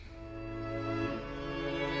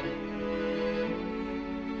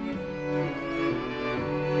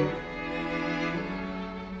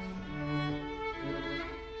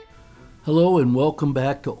Hello and welcome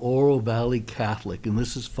back to Oro Valley Catholic, and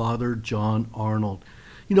this is Father John Arnold.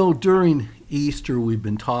 During Easter we've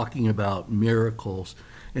been talking about miracles,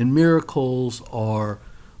 and miracles are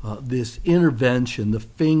this intervention, the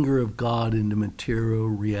finger of God into material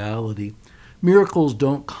reality. Miracles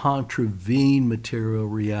don't contravene material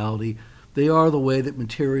reality. They are the way that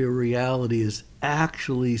material reality is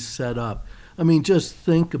actually set up. I mean, just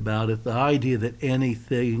think about it. The idea that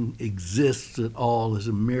anything exists at all is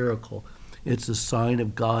a miracle. It's a sign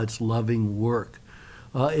of God's loving work.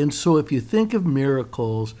 And so if you think of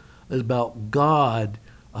miracles as about God,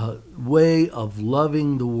 way of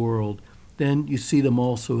loving the world, then you see them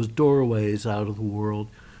also as doorways out of the world.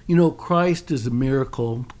 Christ is a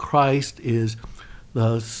miracle. Christ is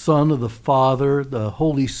the Son of the Father. The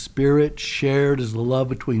Holy Spirit shared as the love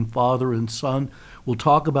between Father and Son. We'll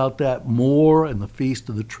talk about that more in the Feast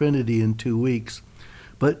of the Trinity in 2 weeks.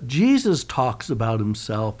 But Jesus talks about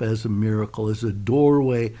himself as a miracle, as a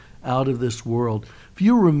doorway out of this world. If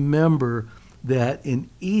you remember that in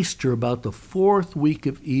Easter, about the fourth week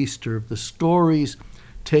of Easter, the stories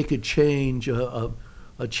take a change of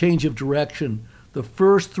direction. The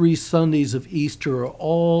first 3 Sundays of Easter are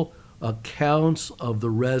all accounts of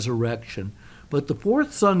the resurrection. But the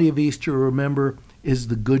fourth Sunday of Easter, remember, is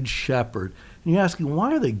the Good Shepherd. And you're asking,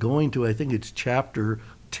 why are they going to, I think it's chapter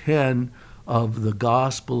 10 of the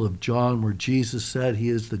Gospel of John, where Jesus said he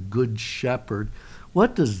is the Good Shepherd.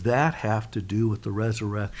 What does that have to do with the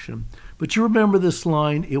resurrection? But you remember this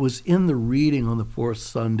line. It was in the reading on the fourth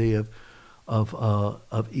Sunday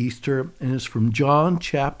of Easter, and it's from John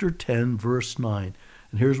chapter 10, verse 9.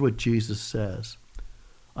 And here's what Jesus says.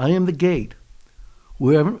 I am the gate.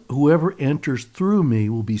 Whoever enters through me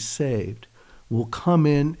will be saved, will come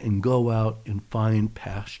in and go out and find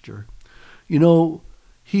pasture.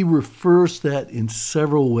 He refers to that in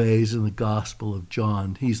several ways in the Gospel of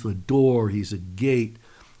John. He's the door, he's a gate,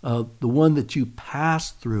 the one that you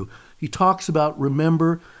pass through. He talks about,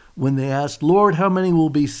 remember, when they asked, Lord, how many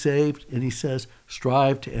will be saved? And he says,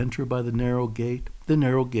 strive to enter by the narrow gate. The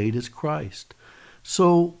narrow gate is Christ.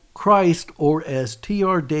 So Christ, or as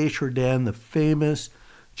T.R. Desjardins, the famous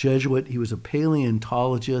Jesuit, he was a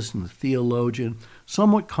paleontologist and a theologian,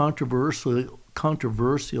 somewhat controversial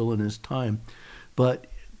in his time, but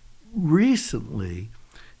recently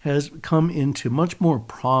has come into much more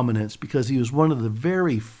prominence because he was one of the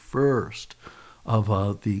very first of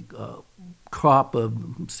the crop of,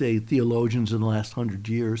 say, theologians in the last 100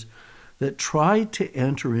 years that tried to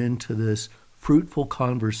enter into this fruitful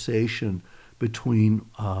conversation between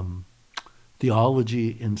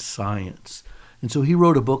theology and science. And so he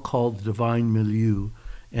wrote a book called The Divine Milieu,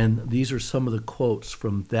 and these are some of the quotes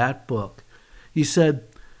from that book. He said,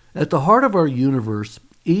 at the heart of our universe,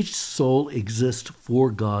 each soul exists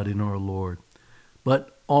for God in our Lord.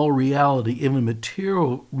 But all reality, even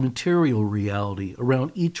material reality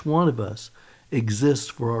around each one of us, exists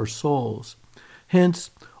for our souls.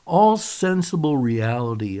 Hence, all sensible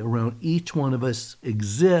reality around each one of us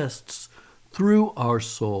exists through our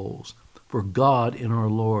souls for God in our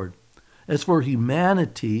Lord. As for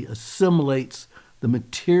humanity assimilates the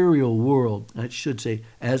material world, I should say,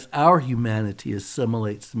 as our humanity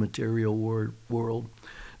assimilates the material world,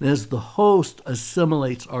 and as the host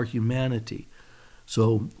assimilates our humanity.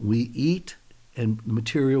 So we eat, and the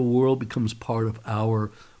material world becomes part of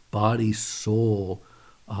our body, soul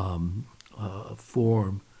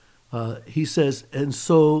form. He says, and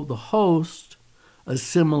so the host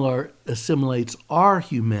assimilates our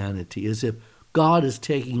humanity as if God is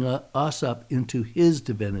taking us up into his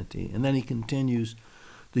divinity. And then he continues,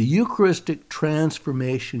 the Eucharistic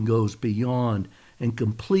transformation goes beyond and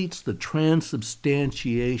completes the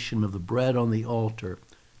transubstantiation of the bread on the altar.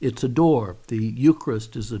 It's a door. The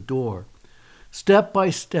Eucharist is a door. Step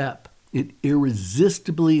by step, it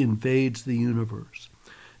irresistibly invades the universe.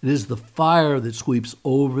 It is the fire that sweeps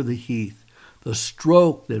over the heath, the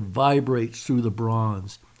stroke that vibrates through the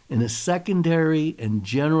bronze, in a secondary and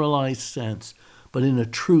generalized sense, but in a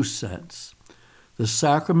true sense. The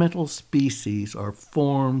sacramental species are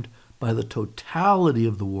formed by the totality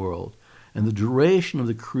of the world, and the duration of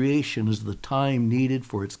the creation is the time needed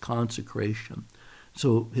for its consecration.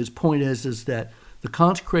 So his point is that the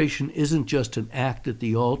consecration isn't just an act at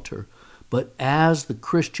the altar, but as the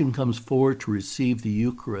Christian comes forward to receive the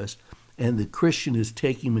Eucharist, and the Christian is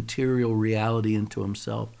taking material reality into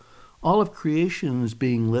himself, all of creation is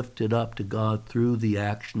being lifted up to God through the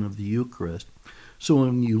action of the Eucharist. So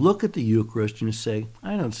when you look at the Eucharist and you say,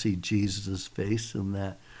 I don't see Jesus' face in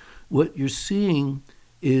that, what you're seeing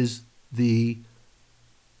is the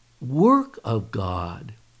work of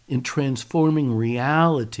God in transforming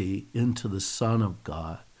reality into the Son of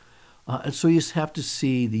God. And so you have to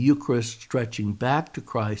see the Eucharist stretching back to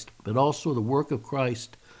Christ, but also the work of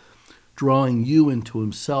Christ drawing you into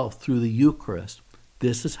himself through the Eucharist.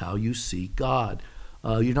 This is how you see God.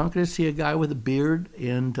 You're not going to see a guy with a beard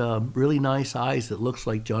and really nice eyes that looks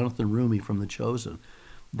like Jonathan Rumi from The Chosen.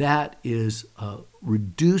 That is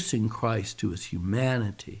reducing Christ to his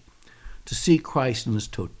humanity. To see Christ in his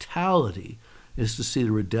totality is to see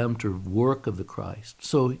the redemptive work of the Christ.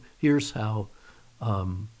 So here's how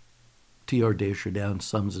T.R. Desjardins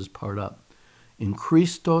sums his part up. In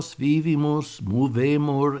Christos vivimus,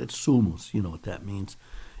 movemur et sumus. You know what that means.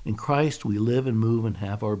 In Christ we live and move and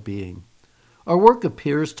have our being. Our work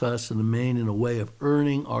appears to us in the main in a way of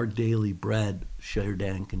earning our daily bread,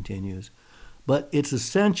 Desjardins continues. But its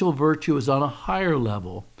essential virtue is on a higher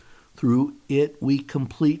level. Through it we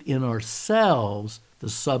complete in ourselves the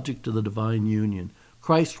subject of the divine union.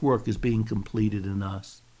 Christ's work is being completed in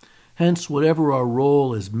us. Hence, whatever our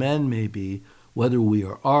role as men may be, whether we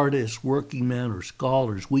are artists, working men, or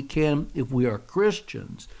scholars, we can, if we are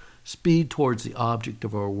Christians, speed towards the object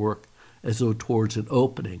of our work as though towards an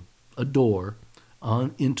opening, a door,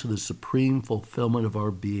 on into the supreme fulfillment of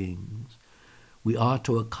our beings. We ought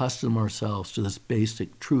to accustom ourselves to this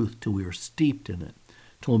basic truth till we are steeped in it,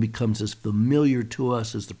 till it becomes as familiar to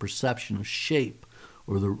us as the perception of shape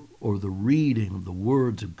or the reading of the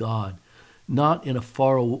words of God, not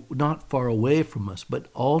far away from us, but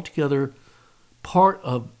altogether part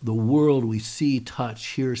of the world we see, touch,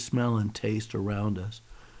 hear, smell, and taste around us.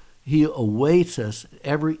 He awaits us at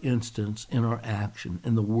every instance in our action,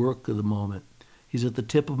 in the work of the moment. He's at the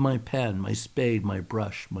tip of my pen, my spade, my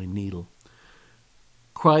brush, my needle.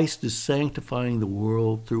 Christ is sanctifying the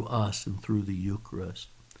world through us and through the Eucharist.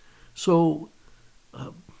 So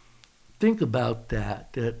think about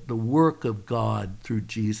that the work of God through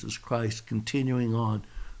Jesus Christ continuing on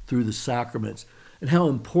through the sacraments, and how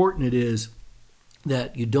important it is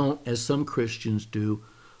that you don't, as some Christians do,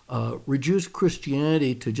 reduce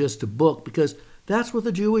Christianity to just a book, because that's what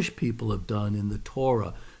the Jewish people have done in the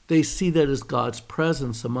Torah. They see that as God's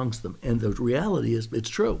presence amongst them. And the reality is, it's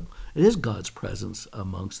true. It is God's presence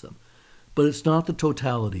amongst them. But it's not the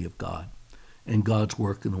totality of God and God's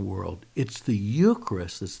work in the world. It's the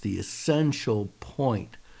Eucharist that's the essential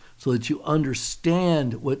point, so that you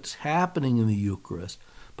understand what's happening in the Eucharist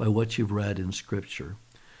by what you've read in Scripture.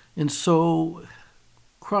 And so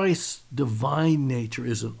Christ's divine nature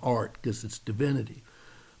is an art because it's divinity.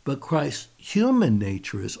 But Christ's human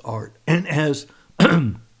nature is art. And as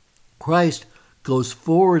Christ goes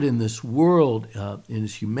forward in this world, in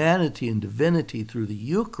his humanity and divinity through the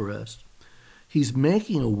Eucharist, he's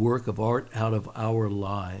making a work of art out of our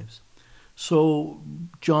lives. So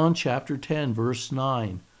John chapter 10, verse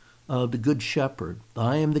 9, the Good Shepherd,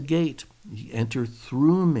 I am the gate. Enter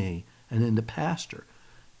through me and in the pasture.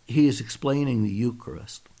 He is explaining the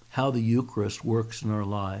Eucharist, how the Eucharist works in our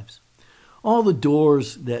lives. All the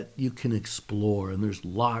doors that you can explore, and there's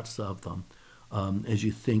lots of them, as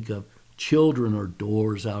you think of children are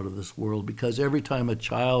doors out of this world, because every time a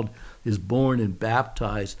child is born and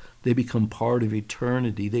baptized, they become part of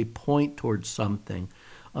eternity. They point towards something.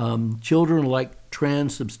 Children like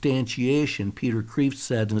transubstantiation, Peter Kreeft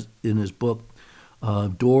said in his book,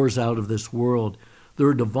 Doors Out of This World.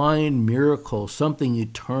 They're a divine miracle, something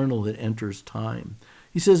eternal that enters time.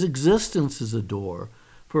 He says existence is a door,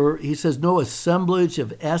 for he says no assemblage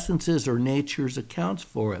of essences or natures accounts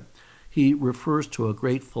for it. He refers to a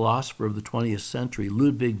great philosopher of the 20th century,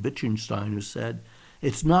 Ludwig Wittgenstein, who said,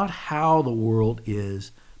 it's not how the world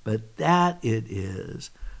is, but that it is.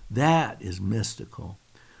 That is mystical.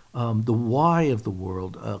 The why of the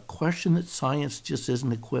world, a question that science just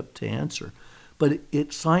isn't equipped to answer. But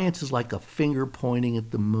science is like a finger pointing at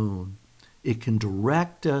the moon. It can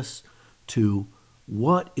direct us to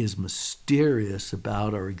what is mysterious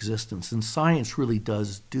about our existence, and science really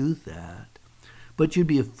does do that. But you'd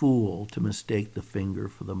be a fool to mistake the finger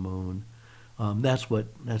for the moon. That's what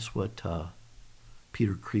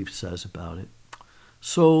Peter Kreeft says about it.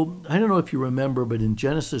 So I don't know if you remember, but in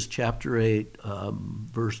Genesis chapter 8,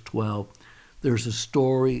 verse 12, there's a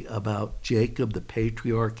story about Jacob, the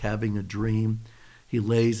patriarch, having a dream. He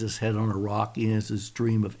lays his head on a rock. He has his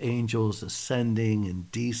dream of angels ascending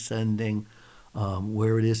and descending.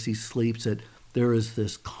 Where it is he sleeps, that there is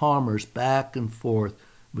this commerce back and forth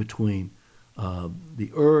between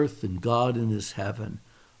the earth and God in his heaven.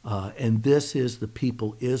 And this is the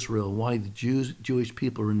people Israel, why the Jewish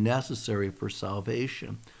people are necessary for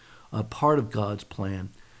salvation, part of God's plan.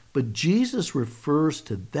 But Jesus refers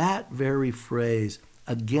to that very phrase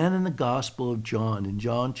again in the Gospel of John, in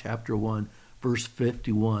John chapter 1, verse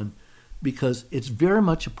 51, because it's very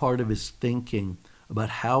much a part of his thinking about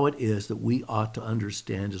how it is that we ought to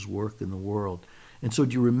understand his work in the world. And so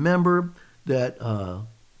do you remember that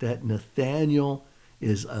that Nathanael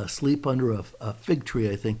is asleep under a fig tree,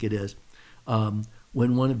 I think it is,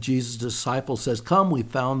 when one of Jesus' disciples says, "Come, we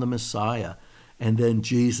found the Messiah." And then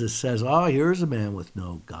Jesus says, "Ah, here's a man with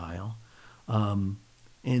no guile." And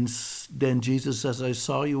then Jesus says, "I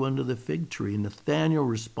saw you under the fig tree." And Nathanael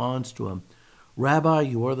responds to him, "Rabbi,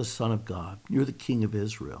 you are the Son of God. You're the King of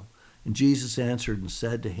Israel." And Jesus answered and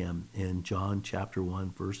said to him in John chapter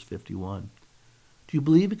 1, verse 51, "Do you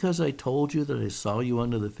believe because I told you that I saw you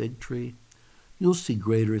under the fig tree? You'll see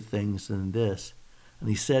greater things than this." And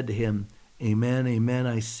he said to him, "Amen, amen,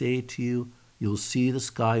 I say to you, you'll see the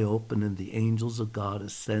sky open and the angels of God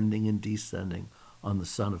ascending and descending on the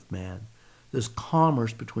Son of Man." This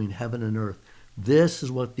commerce between heaven and earth, this is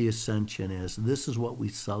what the Ascension is. This is what we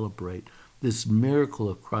celebrate. This miracle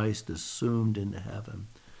of Christ assumed into heaven.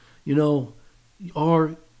 You know,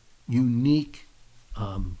 our unique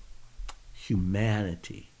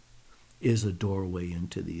humanity is a doorway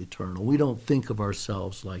into the eternal. We don't think of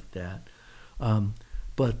ourselves like that.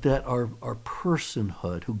 But that our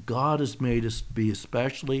personhood, who God has made us to be,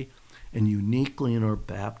 especially and uniquely in our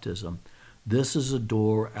baptism, this is a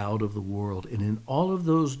door out of the world. And in all of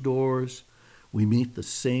those doors, we meet the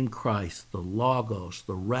same Christ, the Logos,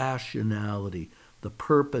 the rationality, the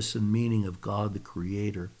purpose and meaning of God the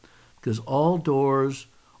Creator. Because all doors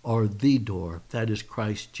are the door, that is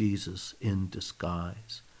Christ Jesus in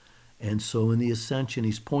disguise. And so in the Ascension,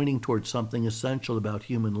 he's pointing towards something essential about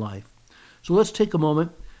human life. So let's take a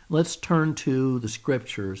moment, let's turn to the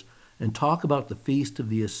Scriptures and talk about the Feast of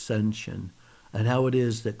the Ascension and how it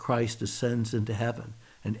is that Christ ascends into heaven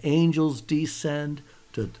and angels descend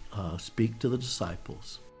to speak to the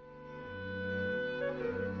disciples.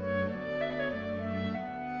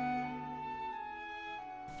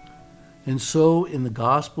 And so in the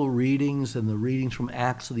gospel readings and the readings from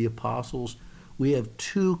Acts of the Apostles, we have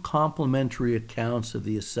two complementary accounts of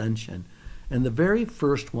the Ascension. And the very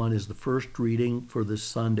first one is the first reading for this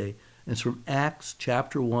Sunday. And it's from Acts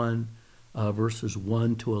chapter 1, verses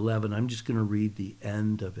 1 to 11. I'm just going to read the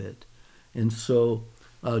end of it. And so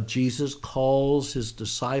Jesus calls his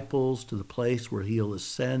disciples to the place where he'll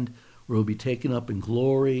ascend, where he'll be taken up in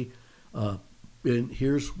glory. And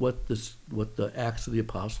here's what the Acts of the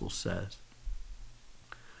Apostles says.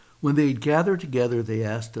 When they had gathered together, they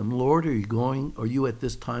asked him, "Lord, are you at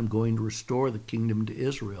this time going to restore the kingdom to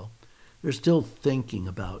Israel?" They're still thinking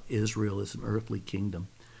about Israel as an earthly kingdom.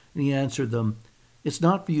 And he answered them, "It's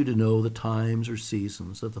not for you to know the times or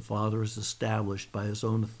seasons that the Father has established by his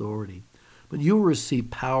own authority, but you will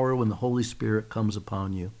receive power when the Holy Spirit comes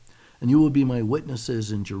upon you. And you will be my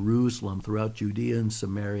witnesses in Jerusalem, throughout Judea and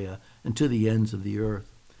Samaria, and to the ends of the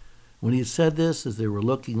earth." When he had said this, as they were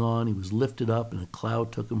looking on, he was lifted up, and a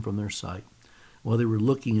cloud took him from their sight. While they were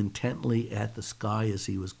looking intently at the sky as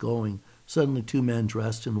he was going, suddenly two men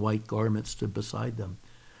dressed in white garments stood beside them.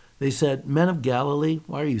 They said, "Men of Galilee,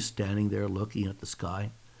 why are you standing there looking at the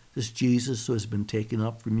sky? This Jesus who has been taken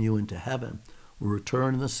up from you into heaven will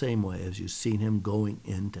return in the same way as you've seen him going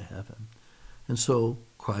into heaven." And so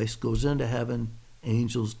Christ goes into heaven,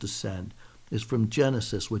 angels descend. It's from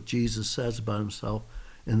Genesis what Jesus says about himself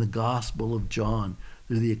in the Gospel of John.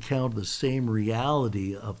 They're the account of the same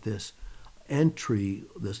reality of this entry,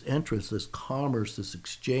 this entrance, this commerce, this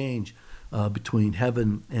exchange between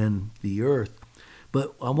heaven and the earth.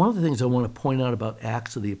 But one of the things I want to point out about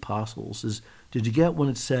Acts of the Apostles is, did you get when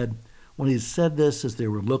he said this, as they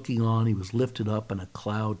were looking on, he was lifted up and a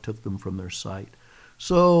cloud took them from their sight?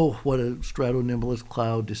 So what a stratonimbus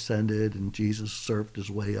cloud descended and Jesus surfed his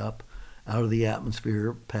way up out of the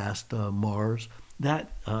atmosphere past Mars.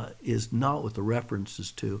 That is not what the reference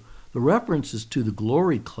is to. The reference is to the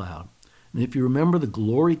glory cloud. And if you remember, the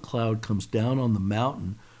glory cloud comes down on the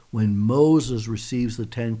mountain when Moses receives the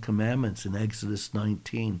Ten Commandments in Exodus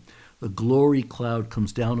 19. The glory cloud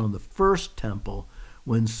comes down on the first temple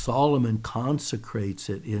when Solomon consecrates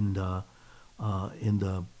it in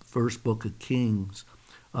the first book of Kings.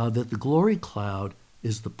 That the glory cloud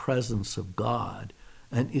is the presence of God.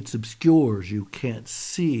 And it's obscure, you can't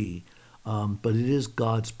see, but it is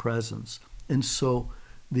God's presence. And so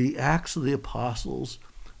the Acts of the Apostles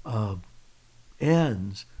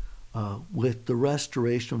ends with the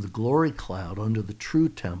restoration of the glory cloud under the true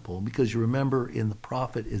temple, because you remember in the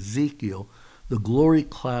prophet Ezekiel, the glory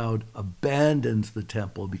cloud abandons the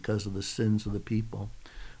temple because of the sins of the people.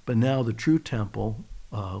 But now the true temple,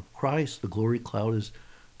 Christ, the glory cloud has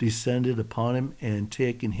descended upon him and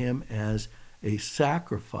taken him as a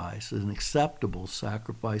sacrifice, an acceptable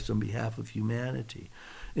sacrifice on behalf of humanity.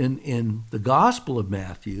 In the Gospel of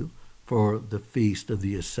Matthew, for the feast of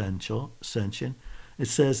the Ascension. It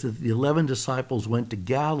says that the 11 disciples went to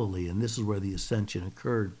Galilee, and this is where the Ascension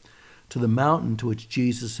occurred, to the mountain to which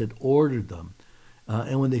Jesus had ordered them.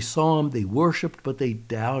 And when they saw him, they worshiped, but they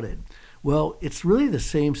doubted. Well, it's really the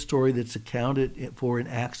same story that's accounted for in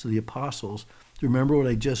Acts of the Apostles. Do you remember what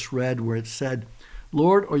I just read where it said,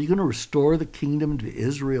 Lord, are you going to restore the kingdom to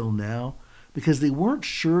Israel now? Because they weren't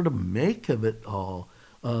sure to make of it all.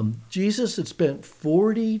 Jesus had spent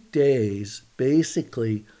 40 days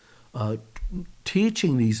basically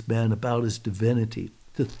teaching these men about his divinity,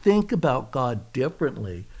 to think about God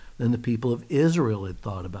differently than the people of Israel had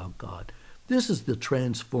thought about God. This is the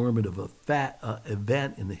transformative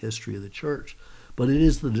event in the history of the church. But it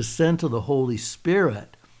is the descent of the Holy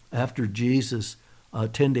Spirit after Jesus,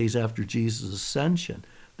 10 days after Jesus' ascension,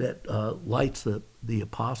 that lights the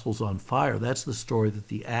apostles on fire. That's the story that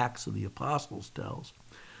the Acts of the Apostles tells.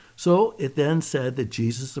 So it then said that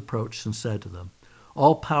Jesus approached and said to them,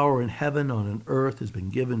 all power in heaven and on earth has been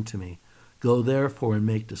given to me. Go therefore and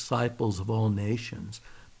make disciples of all nations,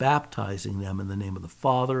 baptizing them in the name of the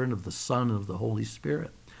Father and of the Son and of the Holy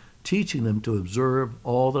Spirit, teaching them to observe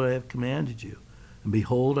all that I have commanded you. And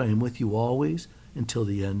behold, I am with you always until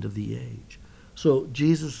the end of the age. So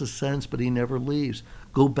Jesus ascends, but he never leaves.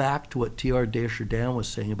 Go back to what T.R. Desjardins was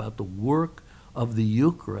saying about the work of the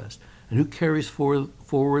Eucharist. And who carries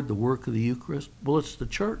forward the work of the Eucharist? Well, it's the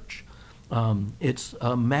church. It's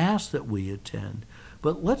a Mass that we attend.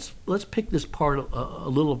 But let's pick this part a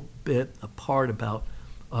little bit apart about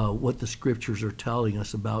what the Scriptures are telling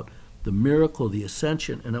us about the miracle of the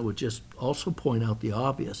Ascension. And I would just also point out the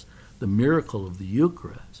obvious, the miracle of the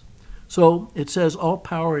Eucharist. So it says, all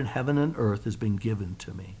power in heaven and earth has been given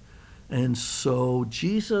to me. And so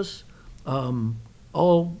Jesus,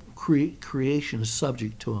 all creation is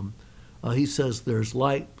subject to him. He says, there's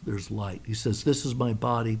light, there's light. He says, this is my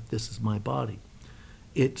body, this is my body.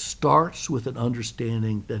 It starts with an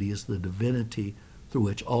understanding that he is the divinity through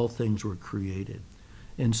which all things were created.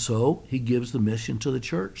 And so he gives the mission to the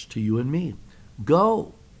church, to you and me.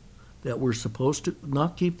 Go. That we're supposed to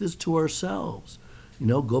not keep this to ourselves.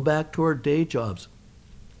 Go back to our day jobs.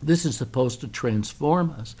 This is supposed to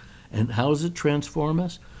transform us. And how does it transform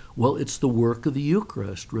us? Well, it's the work of the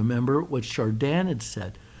Eucharist. Remember what Chardin had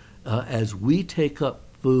said. As we take up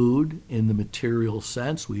food in the material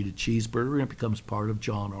sense, we eat a cheeseburger and it becomes part of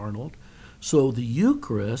John Arnold. So the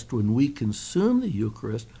Eucharist, when we consume the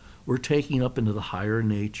Eucharist, we're taking up into the higher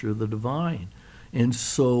nature of the divine. And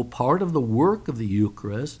so part of the work of the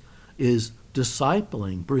Eucharist is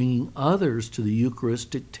discipling, bringing others to the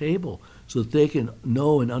Eucharistic table so that they can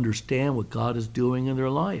know and understand what God is doing in their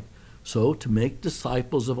life. So to make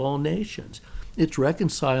disciples of all nations. It's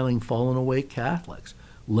reconciling fallen away Catholics,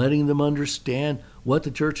 letting them understand what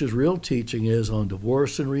the church's real teaching is on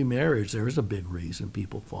divorce and remarriage. There's a big reason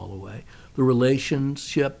people fall away. The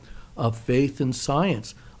relationship of faith and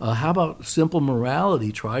science. How about simple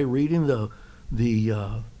morality? Try reading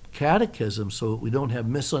the catechism so that we don't have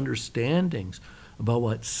misunderstandings about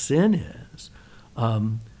what sin is.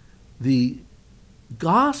 The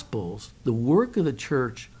Gospels, the work of the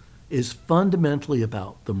church, is fundamentally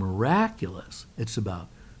about the miraculous. It's about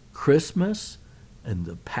Christmas and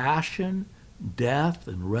the passion, death,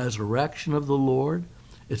 and resurrection of the Lord.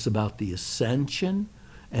 It's about the Ascension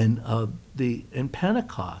and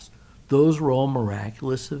Pentecost. Those were all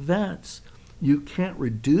miraculous events. You can't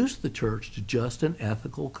reduce the church to just an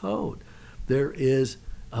ethical code. There is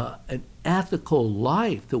an ethical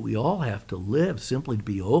life that we all have to live, simply to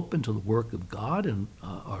be open to the work of God in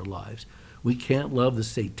our lives. We can't love the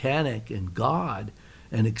satanic and God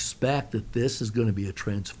and expect that this is going to be a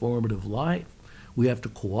transformative life. We have to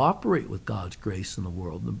cooperate with God's grace in the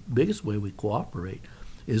world. The biggest way we cooperate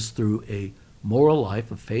is through a moral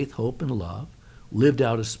life of faith, hope, and love, lived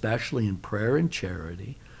out especially in prayer and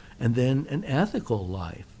charity, and then an ethical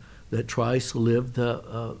life that tries to live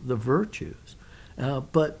the virtues.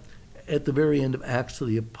 But at the very end of Acts of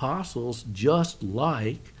the Apostles, just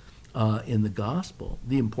like in the gospel,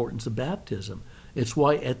 the importance of baptism. It's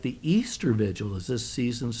why at the Easter Vigil, as this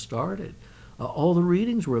season started, all the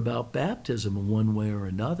readings were about baptism in one way or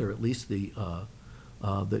another. At least the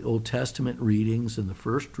Old Testament readings and the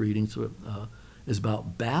first readings is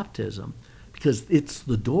about baptism, because it's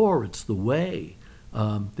the door, it's the way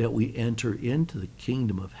that we enter into the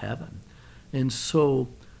kingdom of heaven. And so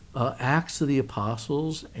Acts of the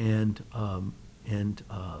Apostles and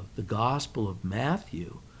the Gospel of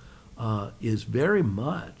Matthew is very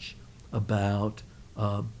much about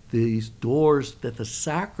these doors that the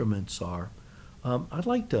sacraments are. I'd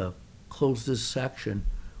like to close this section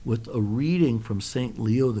with a reading from St.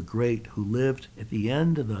 Leo the Great, who lived at the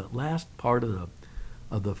end of the last part of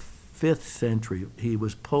the 5th century. He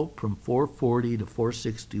was pope from 440 to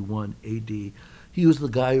 461 AD. He was the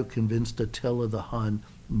guy who convinced Attila the Hun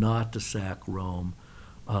not to sack Rome.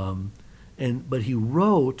 But he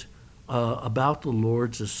wrote about the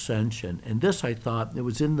Lord's Ascension. And this, I thought, it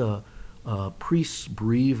was in the priest's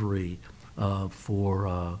breviary for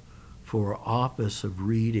office of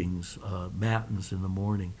readings, matins in the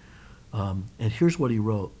morning. And here's what he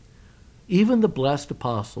wrote. Even the blessed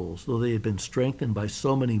apostles, though they had been strengthened by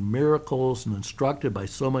so many miracles and instructed by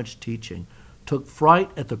so much teaching, took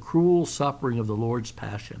fright at the cruel suffering of the Lord's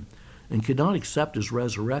passion and could not accept his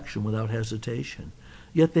resurrection without hesitation.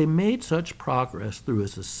 Yet they made such progress through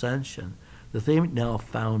his ascension that they now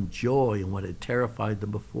found joy in what had terrified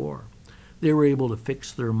them before. They were able to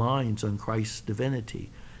fix their minds on Christ's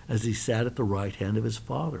divinity as he sat at the right hand of his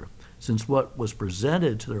Father, since what was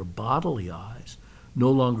presented to their bodily eyes no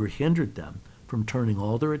longer hindered them from turning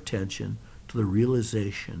all their attention to the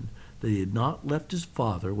realization that he had not left his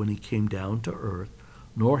Father when he came down to earth,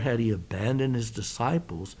 nor had he abandoned his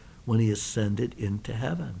disciples when he ascended into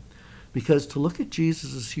heaven. Because to look at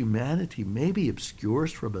Jesus' humanity maybe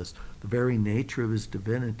obscures from us the very nature of his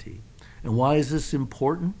divinity. And why is this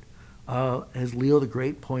important? As Leo the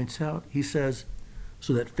Great points out, he says,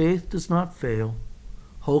 so that faith does not fail,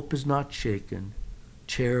 hope is not shaken,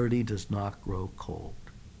 charity does not grow cold.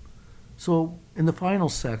 So in the final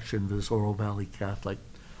section of this Oro Valley Catholic,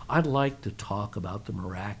 I'd like to talk about the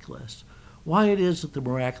miraculous, why it is that the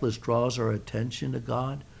miraculous draws our attention to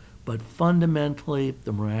God, but fundamentally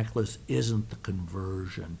the miraculous isn't the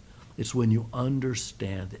conversion. It's when you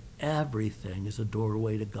understand that everything is a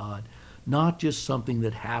doorway to God, not just something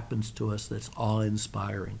that happens to us that's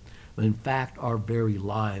awe-inspiring, but in fact our very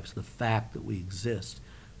lives, the fact that we exist.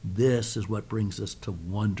 This is what brings us to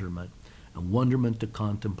wonderment, and wonderment to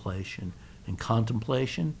contemplation, and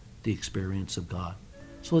contemplation, the experience of God.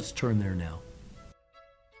 So let's turn there now.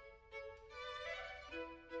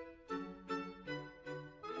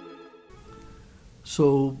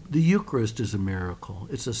 So the Eucharist is a miracle.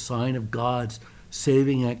 It's a sign of God's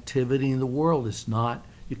saving activity in the world. It's not,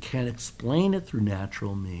 you can't explain it through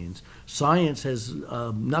natural means. Science has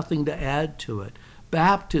nothing to add to it.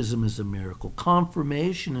 Baptism is a miracle.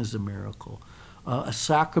 Confirmation is a miracle. A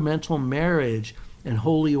sacramental marriage and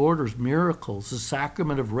holy orders, miracles. The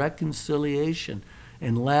sacrament of reconciliation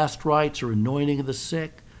and last rites or anointing of the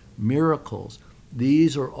sick, miracles.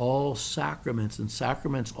 These are all sacraments, and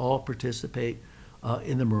sacraments all participate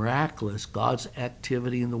in the miraculous, God's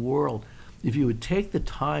activity in the world. If you would take the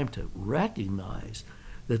time to recognize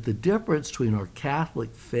that the difference between our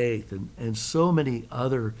Catholic faith and so many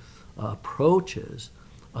other approaches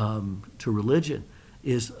to religion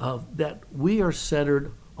is that we are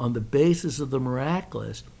centered on the basis of the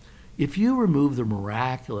miraculous. If you remove the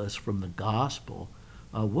miraculous from the gospel,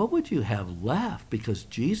 what would you have left? Because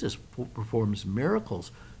Jesus performs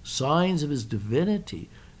miracles, signs of his divinity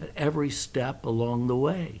at every step along the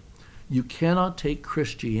way. You cannot take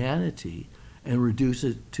Christianity and reduce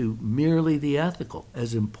it to merely the ethical,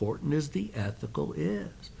 as important as the ethical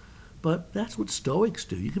is. But that's what Stoics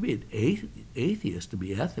do. You can be an atheist to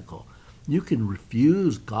be ethical. You can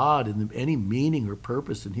refuse God in any meaning or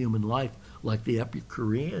purpose in human life, like the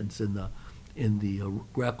Epicureans in the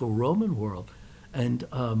Greco-Roman world, and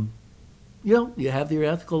you have your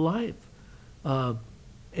ethical life.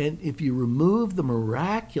 And if you remove the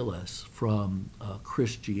miraculous from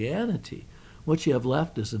Christianity, what you have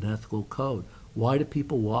left is an ethical code. Why do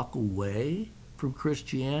people walk away from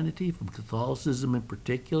Christianity, from Catholicism in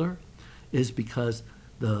particular? Is because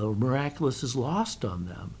the miraculous is lost on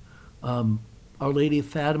them. Our Lady of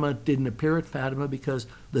Fatima didn't appear at Fatima because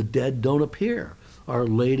the dead don't appear. Our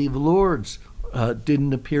Lady of Lourdes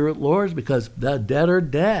didn't appear at Lourdes because the dead are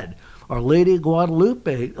dead. Our Lady of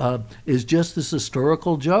Guadalupe is just this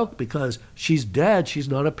historical joke because she's dead. She's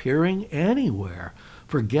not appearing anywhere.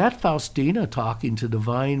 Forget Faustina talking to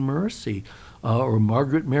Divine Mercy or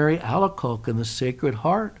Margaret Mary Alacoque in the Sacred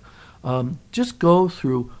Heart. Just go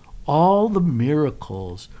through all the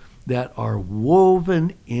miracles that are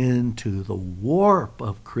woven into the warp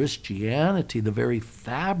of Christianity, the very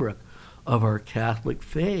fabric of our Catholic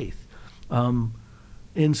faith.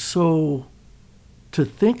 And so to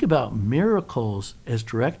think about miracles as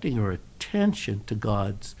directing our attention to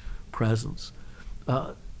God's presence.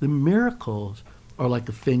 The miracles are like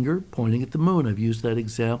a finger pointing at the moon. I've used that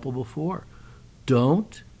example before.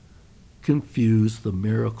 Don't confuse the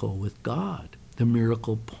miracle with God. The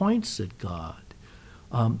miracle points at God.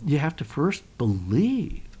 You have to first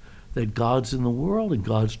believe that God's in the world and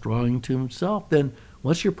God's drawing to himself. Then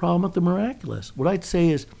What's your problem with the miraculous? What I'd say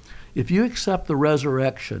is, if you accept the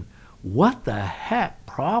resurrection, what the heck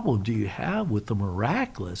problem do you have with the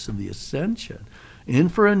miraculous and the ascension? In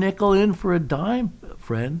for a nickel, in for a dime,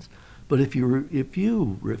 friends. But if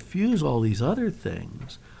you refuse all these other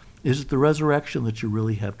things, is it the resurrection that you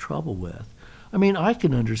really have trouble with? I mean, I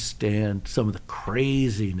can understand some of the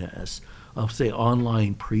craziness of, say,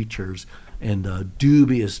 online preachers and the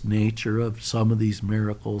dubious nature of some of these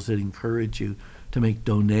miracles that encourage you to make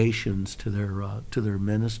donations to their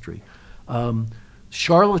ministry.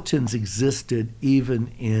 Charlatans existed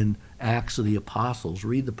even in Acts of the Apostles.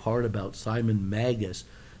 Read the part about Simon Magus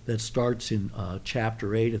that starts in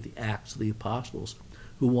chapter 8 of the Acts of the Apostles,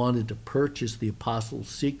 who wanted to purchase the apostles'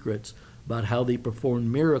 secrets about how they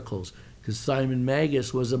performed miracles, because Simon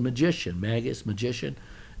Magus was a magician,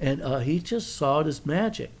 and he just saw it as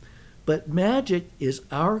magic. But magic is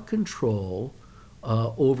our control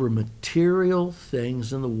over material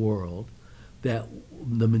things in the world that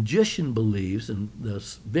the magician believes, and the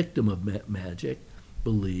victim of magic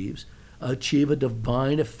believes, achieve a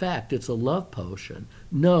divine effect. It's a love potion.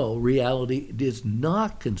 No, reality is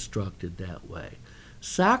not constructed that way.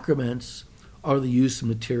 Sacraments are the use of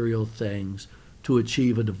material things to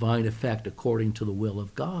achieve a divine effect according to the will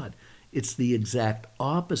of God. It's the exact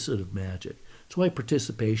opposite of magic. That's why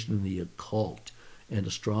participation in the occult and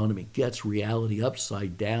astronomy gets reality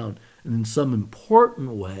upside down, and in some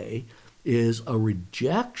important way is a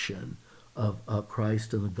rejection of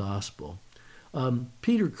Christ and the gospel.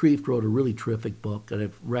 Peter Kreeft wrote a really terrific book, and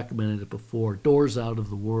I've recommended it before, Doors Out of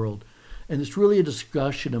the World. And it's really a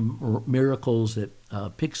discussion of miracles that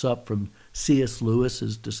picks up from C.S.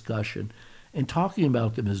 Lewis's discussion and talking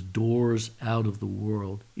about them as doors out of the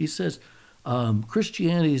world. He says,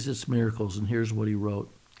 Christianity is its miracles, and here's what he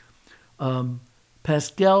wrote.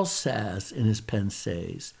 Pascal says in his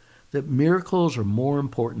Pensées that miracles are more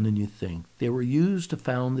important than you think. They were used to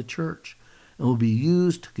found the church and will be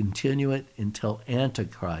used to continue it until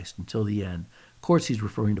Antichrist, until the end. Of course, he's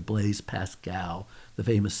referring to Blaise Pascal, the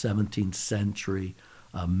famous 17th century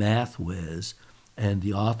math whiz and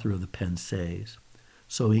the author of the Pensées.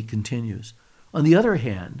 So he continues. On the other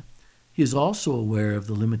hand, he is also aware of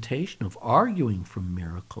the limitation of arguing from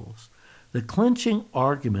miracles. The clinching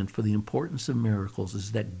argument for the importance of miracles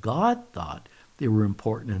is that God thought they were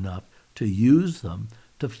important enough to use them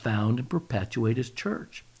to found and perpetuate his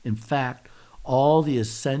church. In fact, all the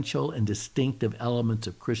essential and distinctive elements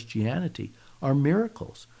of Christianity are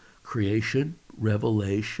miracles. Creation,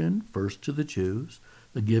 revelation, first to the Jews,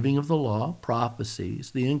 the giving of the law,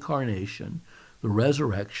 prophecies, the incarnation, the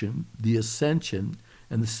resurrection, the ascension,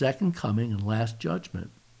 and the second coming and last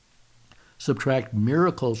judgment. Subtract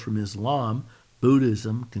miracles from Islam,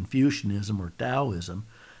 Buddhism, Confucianism, or Taoism,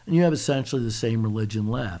 and you have essentially the same religion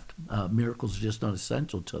left. Miracles are just not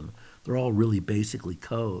essential to them. They're all really basically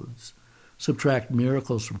codes. Subtract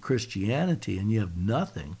miracles from Christianity, and you have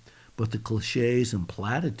nothing but the cliches and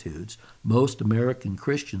platitudes most American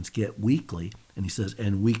Christians get weekly, and he says,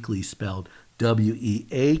 and weekly spelled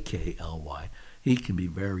W-E-A-K-L-Y. He can be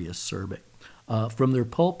very acerbic. From their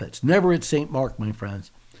pulpits. Never at St. Mark, my friends.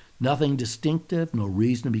 Nothing distinctive, no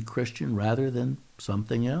reason to be Christian rather than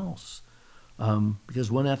something else. Because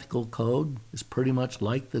one ethical code is pretty much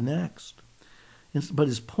like the next. But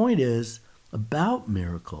his point is about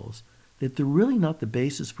miracles that they're really not the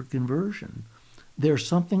basis for conversion. They're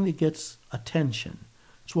something that gets attention.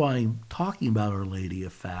 That's why I'm talking about Our Lady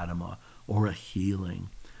of Fatima or a healing.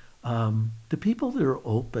 The people that are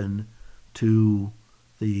open to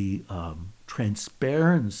the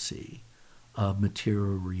transparency of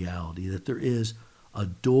material reality, that there is a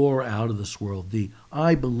door out of this world, the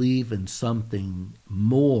I believe in something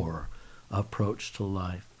more approach to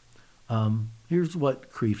life. Here's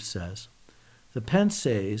what Kreeft says. The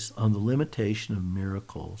Pensées on the limitation of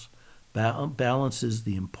miracles balances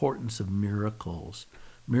the importance of miracles.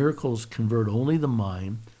 Miracles convert only the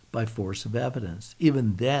mind by force of evidence.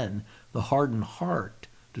 Even then, the hardened heart,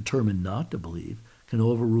 determined not to believe, can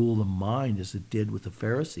overrule the mind as it did with the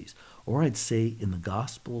Pharisees. Or I'd say in the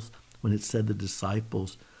Gospels, when it said the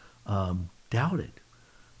disciples doubted,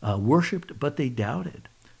 worshipped, but they doubted.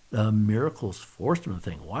 Miracles forced them to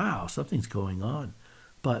think, wow, something's going on.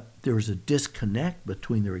 But there was a disconnect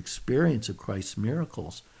between their experience of Christ's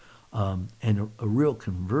miracles and a real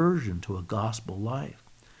conversion to a gospel life.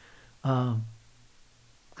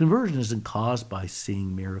 Conversion isn't caused by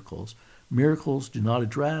seeing miracles. Miracles do not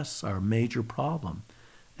address our major problem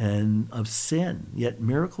and of sin, yet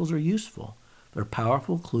miracles are useful. They're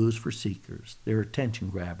powerful clues for seekers. They're attention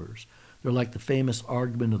grabbers. They're like the famous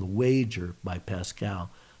argument of the wager by Pascal,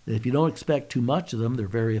 that if you don't expect too much of them, they're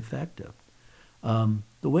very effective.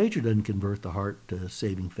 The wager doesn't convert the heart to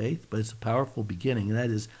saving faith, but it's a powerful beginning. And that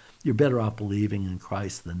is, you're better off believing in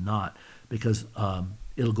Christ than not, because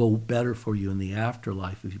it'll go better for you in the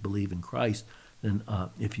afterlife if you believe in Christ than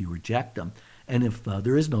if you reject him. And if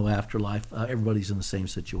there is no afterlife, everybody's in the same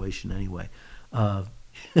situation anyway.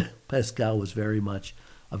 Pascal was very much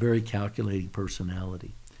a very calculating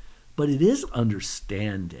personality. But it is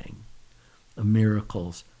understanding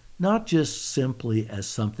miracles, not just simply as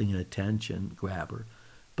something an attention grabber,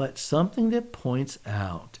 but something that points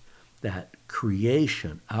out that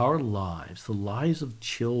creation, our lives, the lives of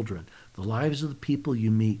children, the lives of the people you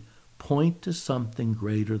meet, point to something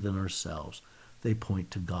greater than ourselves. They point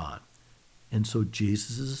to God. And so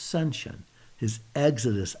Jesus' ascension, his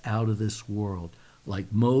exodus out of this world,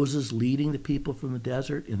 like Moses leading the people from the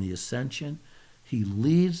desert in the ascension, he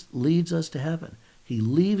leads us to heaven. He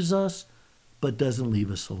leaves us, but doesn't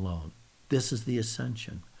leave us alone. This is the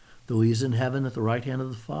ascension. Though he is in heaven at the right hand of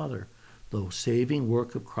the Father, the saving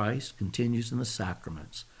work of Christ continues in the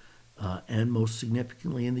sacraments, and most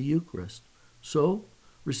significantly in the Eucharist. So,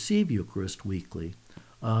 receive Eucharist weekly.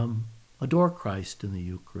 Adore Christ in the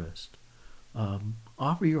Eucharist.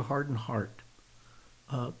 Offer your hardened heart.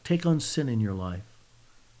 Take on sin in your life.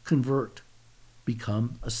 Convert.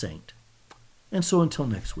 Become a saint. And so until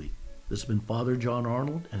next week, this has been Father John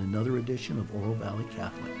Arnold and another edition of Oro Valley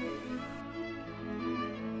Catholic.